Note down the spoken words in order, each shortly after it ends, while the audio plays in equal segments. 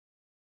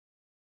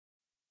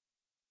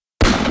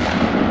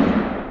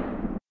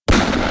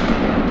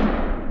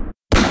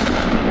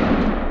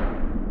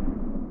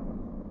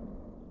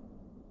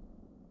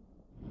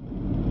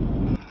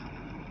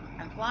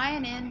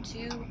flying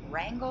into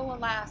Wrangell,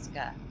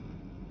 Alaska,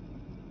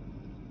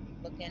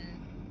 looking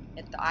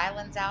at the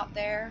islands out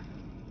there,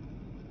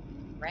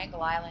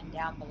 Wrangell Island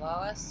down below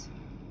us.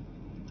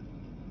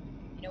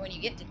 You know, when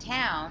you get to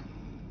town,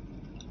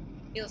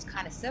 it feels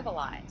kind of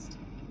civilized.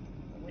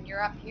 But when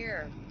you're up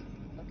here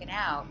looking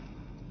out,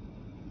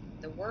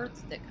 the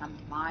words that come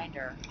to mind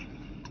are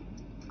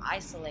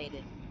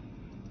isolated,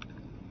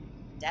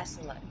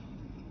 desolate,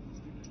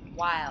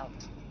 wild.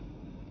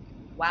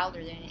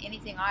 Wilder than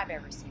anything I've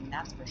ever seen,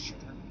 that's for sure.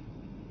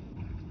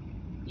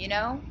 You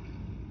know,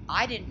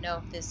 I didn't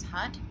know if this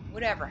hunt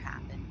would ever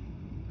happen.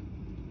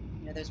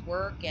 You know, there's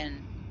work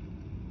and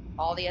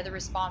all the other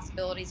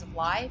responsibilities of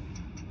life.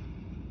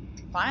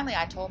 Finally,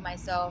 I told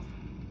myself,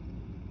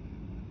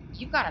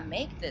 you've got to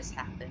make this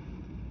happen.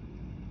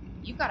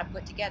 You've got to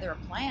put together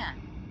a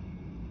plan.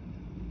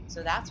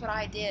 So that's what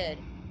I did.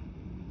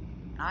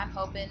 And I'm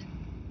hoping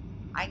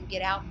I can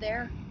get out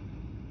there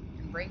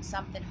and bring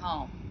something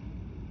home.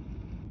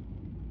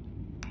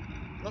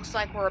 Looks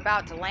like we're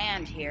about to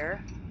land here.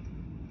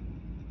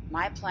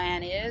 My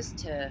plan is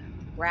to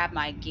grab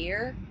my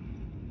gear,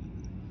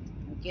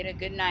 get a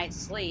good night's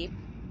sleep.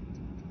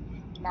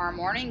 Tomorrow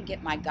morning,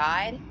 get my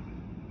guide,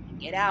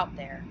 and get out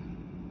there.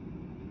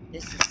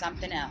 This is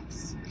something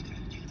else.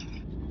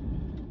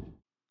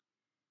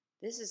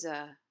 This is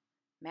a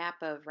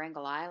map of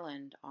Wrangell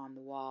Island on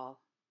the wall.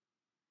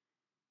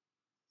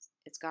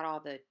 It's got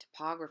all the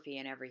topography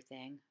and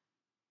everything.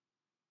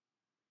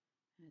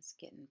 It's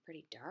getting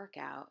pretty dark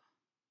out.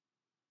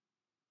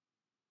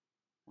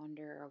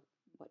 Wonder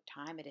what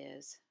time it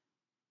is.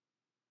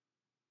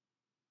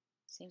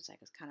 Seems like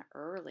it's kind of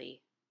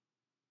early.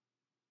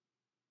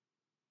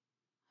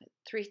 At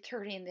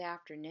 3:30 in the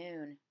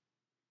afternoon.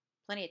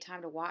 Plenty of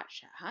time to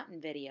watch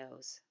hunting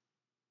videos.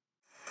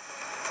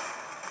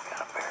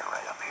 Got a bear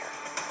right up here.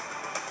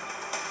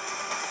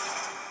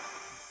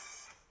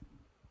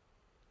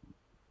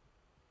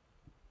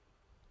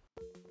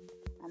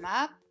 I'm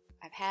up.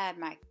 I've had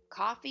my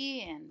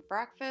coffee and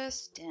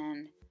breakfast,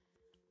 and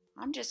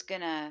I'm just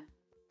gonna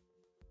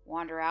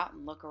wander out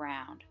and look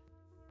around.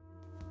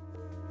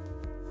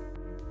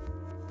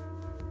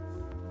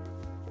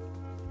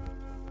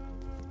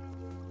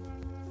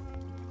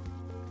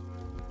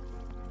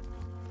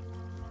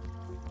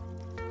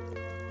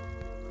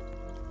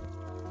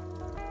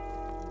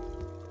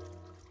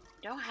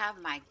 Don't have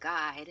my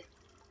guide,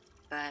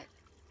 but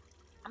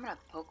I'm gonna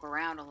poke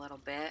around a little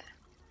bit.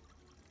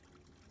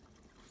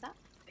 Is that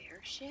bear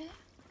shit?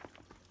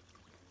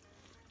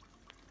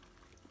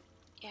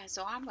 Yeah,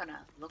 so I'm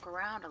gonna look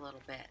around a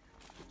little bit.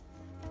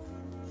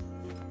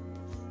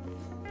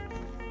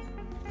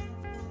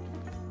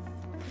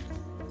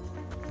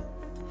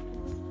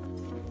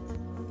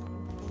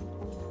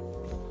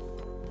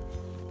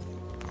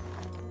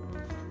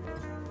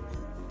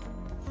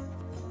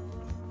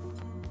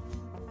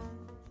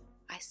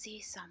 I see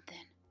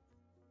something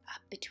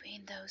up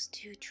between those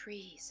two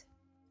trees.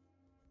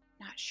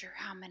 Not sure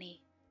how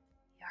many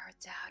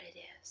yards out it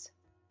is.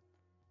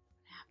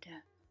 I have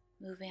to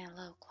move in a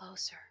little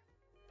closer.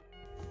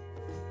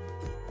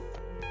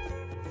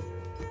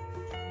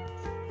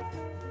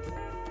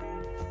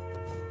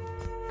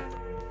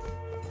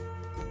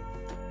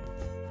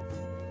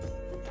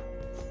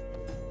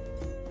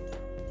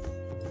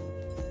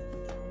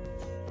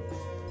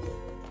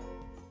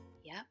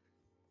 Yep,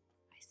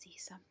 I see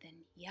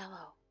something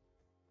yellow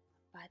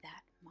by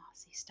that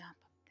mossy stump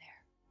up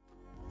there.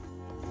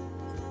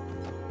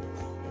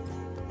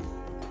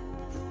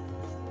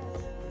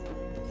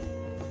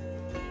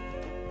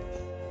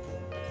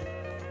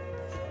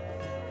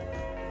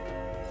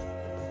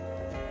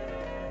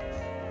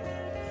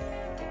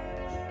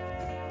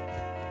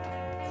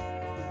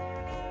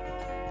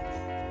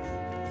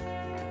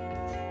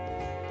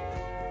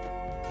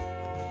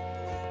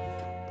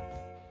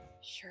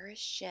 Sure as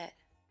shit,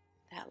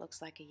 that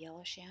looks like a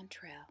yellow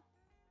chanterelle.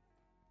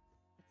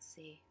 Let's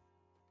see.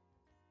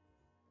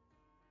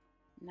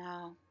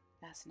 No,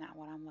 that's not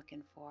what I'm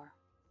looking for.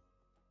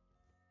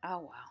 Oh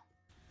well.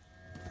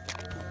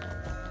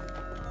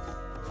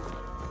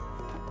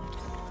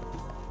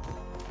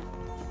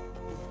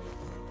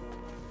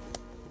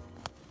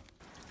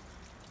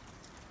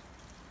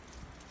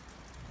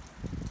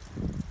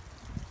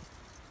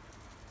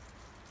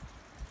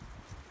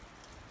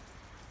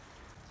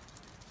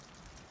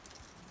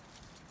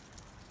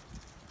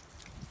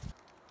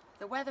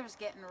 The weather's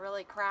getting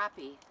really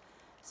crappy,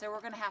 so we're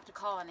going to have to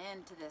call an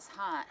end to this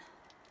hunt.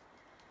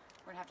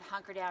 We're going to have to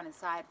hunker down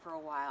inside for a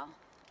while.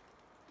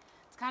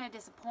 It's kind of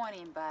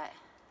disappointing, but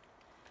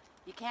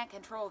you can't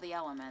control the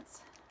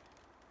elements.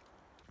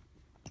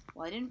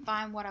 Well, I didn't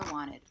find what I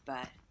wanted,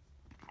 but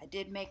I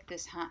did make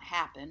this hunt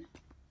happen.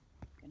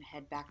 I'm going to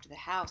head back to the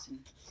house and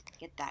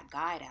get that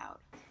guide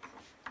out.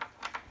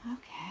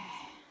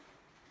 Okay.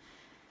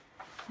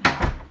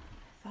 I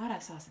thought I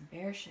saw some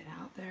bear shit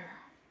out there.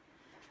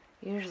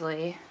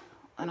 Usually,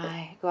 when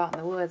I go out in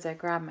the woods, I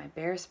grab my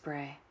bear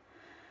spray.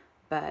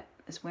 But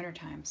it's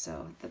wintertime,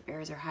 so the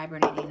bears are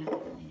hibernating. I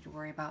don't need to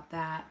worry about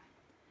that.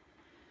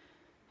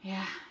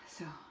 Yeah,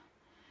 so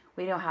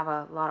We don't have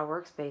a lot of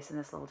workspace in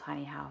this little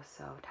tiny house,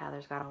 so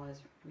Tyler's got all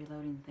his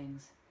reloading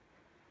things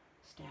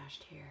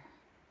stashed here.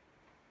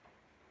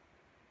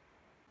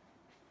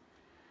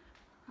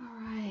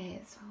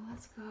 Alright, so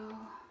let's go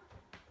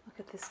look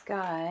at this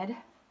guide.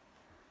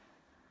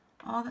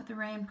 All That the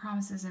Rain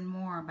Promises and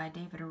More by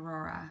David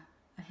Arora,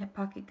 a hip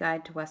pocket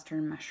guide to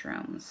Western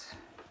mushrooms.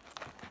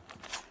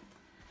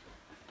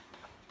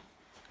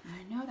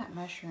 I know that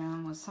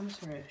mushroom was some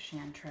sort of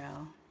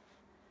chanterelle.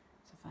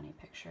 It's a funny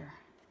picture.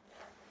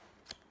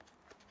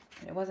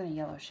 But it wasn't a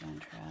yellow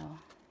chanterelle.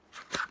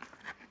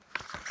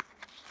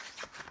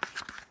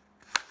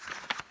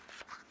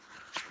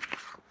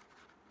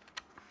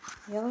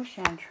 Yellow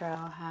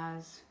chanterelle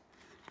has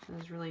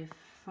those really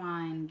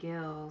fine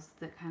gills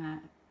that kind of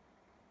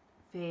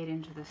fade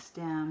into the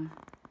stem.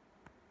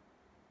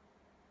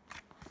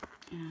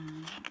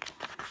 And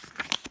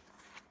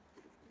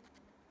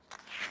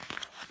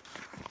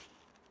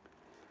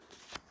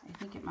I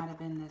think it might have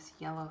been this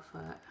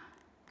yellowfoot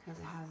because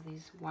it has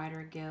these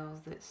wider gills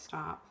that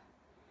stop,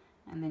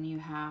 and then you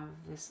have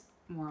this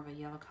more of a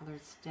yellow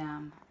colored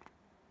stem,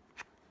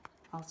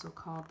 also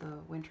called the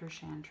winter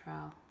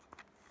chanterelle.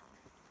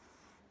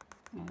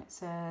 And it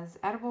says,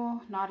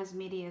 edible, not as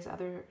meaty as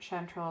other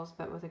chanterelles,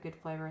 but with a good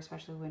flavor,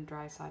 especially when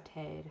dry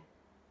sauteed.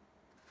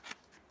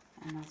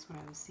 And that's what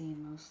I was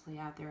seeing mostly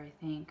out there, I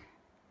think.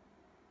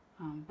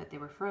 But they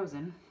were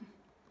frozen.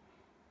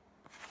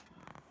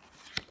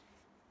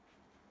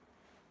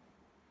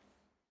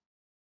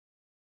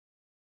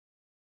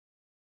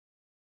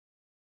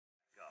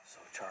 So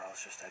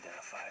Charles just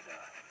identified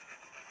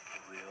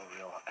a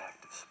real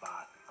active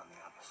spot on the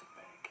opposite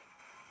bank.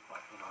 But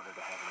in order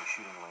to have any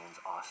shooting lanes,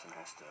 Austin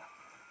has to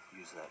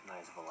use that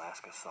nice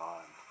Alaska saw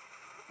and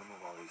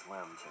remove all these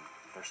limbs, and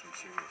there's some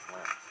serious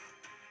limbs.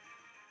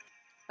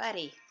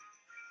 Buddy,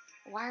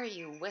 why are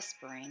you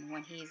whispering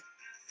when he's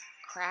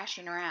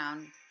crashing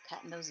around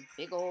cutting those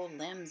big old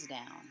limbs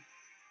down?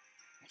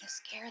 You're gonna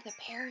scare the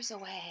bears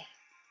away.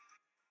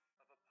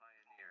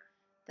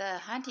 The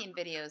hunting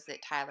videos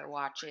that Tyler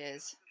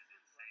watches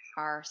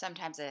are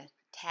sometimes a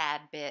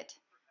tad bit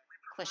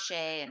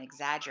cliche and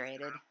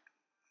exaggerated.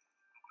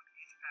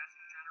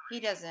 He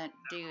doesn't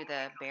do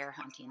the bear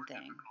hunting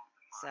thing,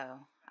 so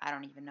I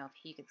don't even know if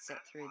he could sit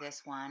through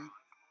this one.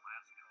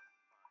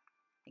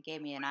 It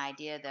gave me an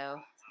idea, though.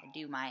 I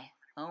do my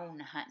own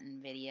hunting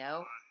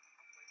video.